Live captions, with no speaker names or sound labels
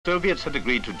Soviets had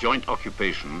agreed to joint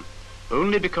occupation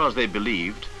only because they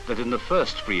believed that in the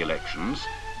first free elections,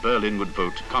 Berlin would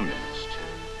vote communist.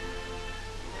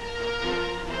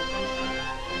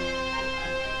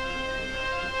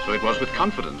 So it was with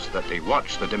confidence that they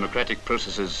watched the democratic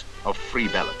processes of free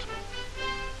ballot.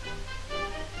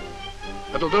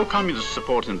 But although communist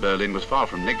support in Berlin was far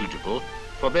from negligible,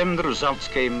 for them the results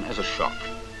came as a shock.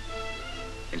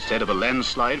 Instead of a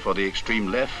landslide for the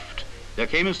extreme left, there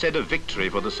came instead a victory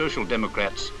for the Social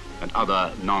Democrats and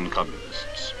other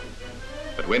non-communists.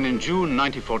 But when in June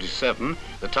 1947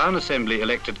 the town assembly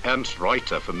elected Ernst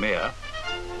Reuter for mayor,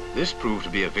 this proved to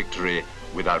be a victory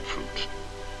without fruit.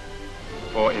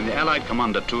 For in the Allied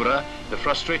Kommandatura, the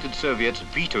frustrated Soviets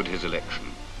vetoed his election.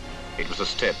 It was a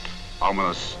step,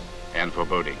 ominous and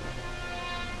foreboding.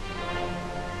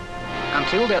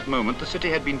 Until that moment, the city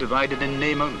had been divided in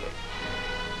name only.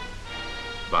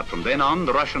 But from then on,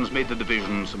 the Russians made the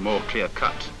divisions more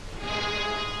clear-cut.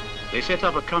 They set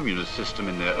up a communist system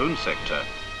in their own sector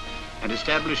and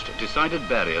established decided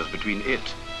barriers between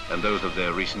it and those of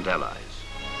their recent allies.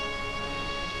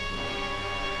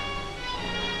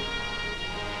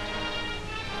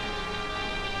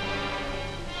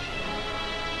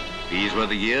 These were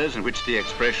the years in which the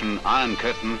expression Iron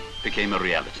Curtain became a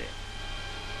reality.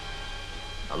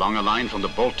 Along a line from the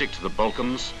Baltic to the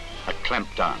Balkans, a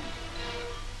clampdown.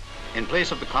 In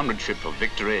place of the comradeship of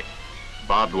victory,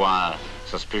 barbed wire,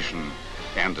 suspicion,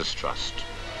 and distrust.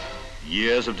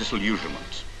 Years of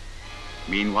disillusionment.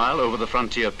 Meanwhile, over the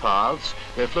frontier paths,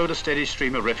 there flowed a steady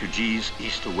stream of refugees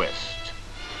east to west.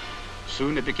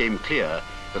 Soon it became clear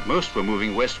that most were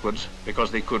moving westwards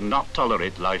because they could not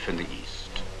tolerate life in the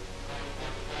east.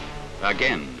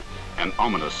 Again, an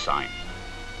ominous sign.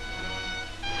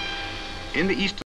 In the eastern